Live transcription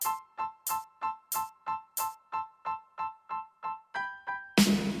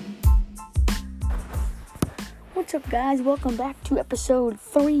What's up, guys? Welcome back to episode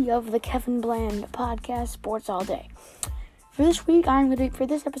 3 of the Kevin Bland podcast, Sports All Day. For this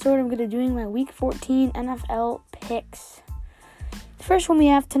episode, I'm going to be doing my Week 14 NFL picks. The first one we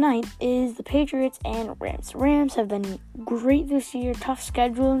have tonight is the Patriots and Rams. The Rams have been great this year, tough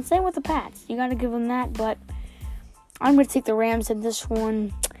schedule, and same with the Pats. You got to give them that, but I'm going to take the Rams in this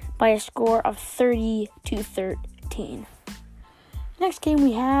one by a score of 30-13. Next game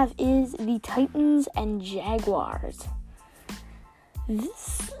we have is the Titans and Jaguars.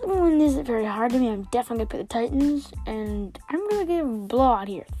 This one isn't very hard to me. I'm definitely going to pick the Titans, and I'm going to get a blowout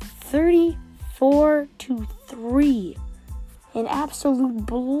here. 34-3. An absolute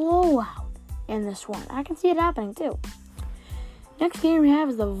blowout in this one. I can see it happening too. Next game we have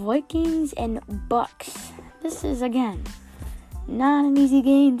is the Vikings and Bucks. This is, again, not an easy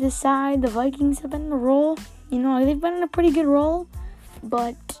game to decide. The Vikings have been in a roll. They've been in a pretty good roll.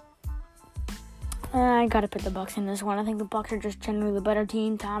 But I gotta put the Bucks in this one. I think the Bucks are just generally the better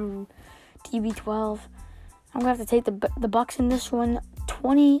team. Tom TB12. I'm gonna have to take the Bucks in this one.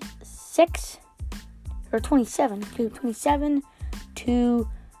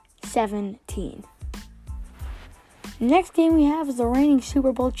 27-17. Next game we have is the reigning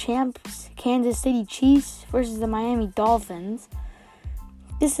Super Bowl champs, Kansas City Chiefs versus the Miami Dolphins.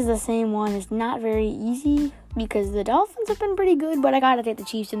 This is the same one. It's not very easy because the Dolphins have been pretty good, but I gotta take the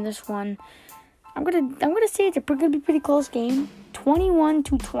Chiefs in this one. I'm gonna say it's gonna be a pretty close game,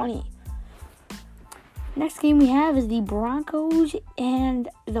 21-20. Next game we have is the Broncos and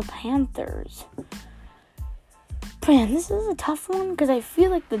the Panthers. Man, this is a tough one because I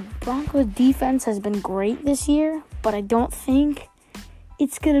feel like the Broncos defense has been great this year, but I don't think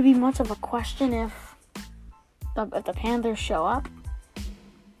it's gonna be much of a question if the Panthers show up.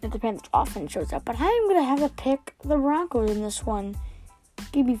 If the Panthers offense shows up. But I'm going to have to pick the Broncos in this one.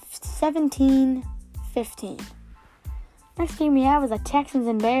 Give me 17-15. Next game we have is the Texans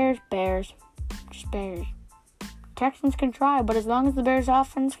and Bears. Just Bears. Texans can try, but as long as the Bears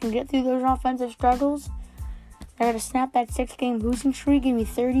offense can get through those offensive struggles, they're going to snap that 6-game losing streak. Give me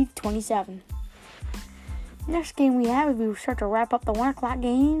 30-27. Next game we have, as we start to wrap up the 1 o'clock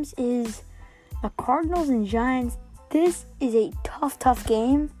games, is the Cardinals and Giants. This is a tough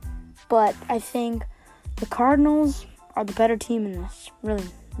game, but I think the Cardinals are the better team in this. Really,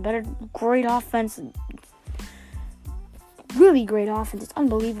 great offense. Really great offense. It's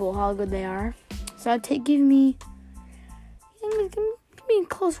unbelievable how good they are. So give me a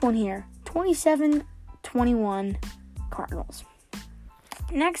close one here. 27-21 Cardinals.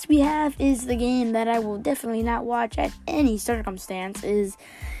 Next we have is the game that I will definitely not watch at any circumstance is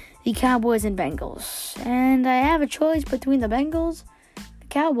the Cowboys and Bengals. And I have a choice between the Bengals and the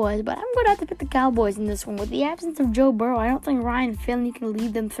Cowboys, but I'm going to have to pick the Cowboys in this one. With the absence of Joe Burrow, I don't think Ryan Finley can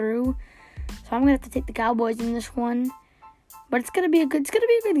lead them through. So I'm going to have to take the Cowboys in this one. But it's going to be a good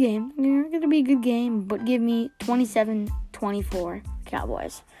game. It's going to be a good game, but give me 27-24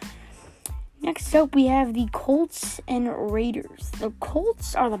 Cowboys. Next up, we have the Colts and Raiders. The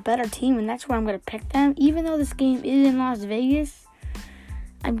Colts are the better team, and that's why I'm going to pick them. Even though this game is in Las Vegas,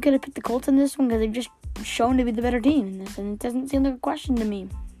 I'm going to pick the Colts in this one because they've just shown to be the better team in this, and it doesn't seem like a question to me.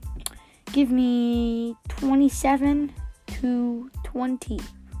 Give me 27-20.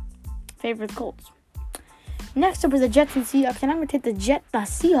 Favor the Colts. Next up is the Jets and Seahawks, and I'm going to take the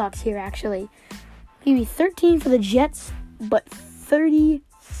Seahawks here, actually. Give me 13 for the Jets, but 38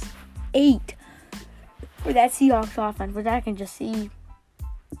 for that Seahawks offense, which I can just see,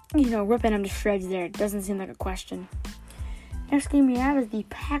 ripping them to shreds there. It doesn't seem like a question. Next game we have is the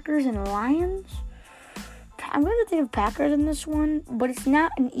Packers and Lions. I'm going to take the Packers in this one, but it's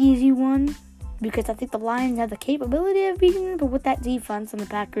not an easy one because I think the Lions have the capability of beating them, but with that defense and the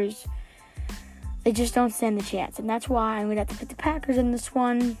Packers, they just don't stand the chance. And that's why I'm going to have to pick the Packers in this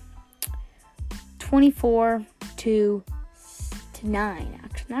one. 24-9.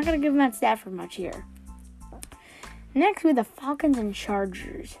 Actually, not going to give Matt Stafford much here. Next we have the Falcons and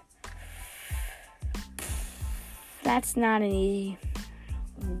Chargers. That's not an easy,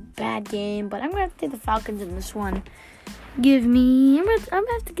 bad game, but I'm going to have to take the Falcons in this one. I'm going to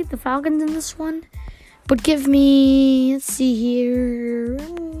have to get the Falcons in this one, but give me, let's see here,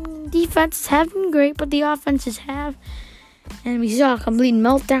 defenses have been great, but the offenses have, and we saw a complete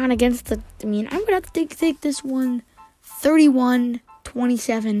meltdown against I'm going to have to take this one,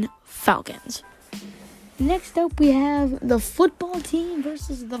 31-27 Falcons. Next up, we have the football team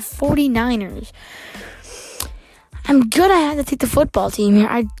versus the 49ers. I'm going to have to take the football team here.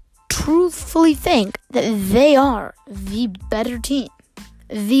 I truthfully think that they are the better team.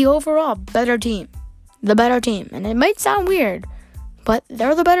 The overall better team. The better team. And it might sound weird, but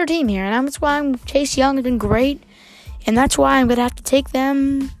they're the better team here. And that's why Chase Young has been great. And that's why I'm going to have to take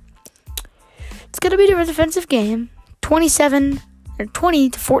them. It's going to be a defensive game.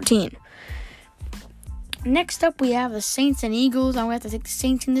 20-14. Next up, we have the Saints and Eagles. I'm going to have to take the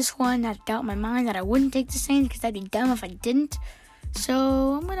Saints in this one. Not doubt in my mind that I wouldn't take the Saints because that'd be dumb if I didn't.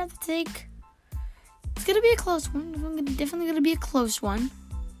 So I'm going to have to take... It's going to be a close one. Definitely going to be a close one.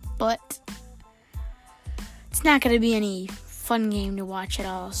 But it's not going to be any fun game to watch at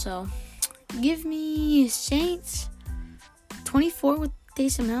all. So give me Saints 24 with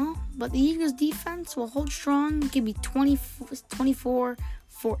Taysom Hill. But the Eagles defense will hold strong. Give me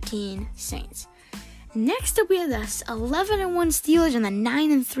 24-14 Saints. Next up, we have the 11-1 Steelers and the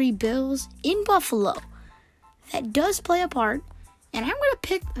 9-3 Bills in Buffalo. That does play a part. And I'm going to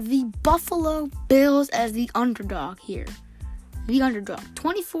pick the Buffalo Bills as the underdog here. The underdog.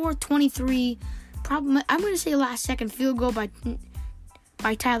 24-23. I'm going to say last-second field goal by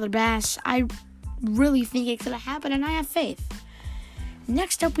Tyler Bass. I really think it could have happened, and I have faith.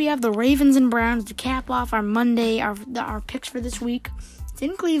 Next up, we have the Ravens and Browns to cap off our Monday, our picks for this week. It's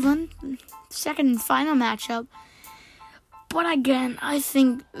in Cleveland. Second and final matchup. But again, I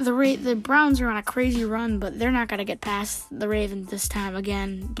think the Browns are on a crazy run, but they're not going to get past the Ravens this time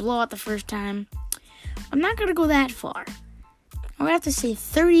again. Blow out the first time. I'm not going to go that far. I'm going to have to say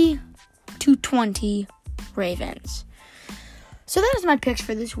 30-20 Ravens. So that is my picks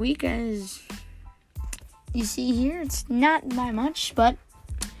for this week. As you see here, it's not by much, but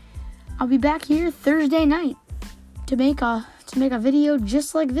I'll be back here Thursday night to make a video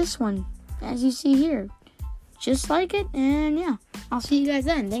just like this one, as you see here. Just like it, and yeah, I'll see you guys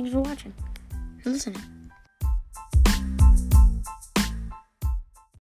then. Thanks for watching, for listening.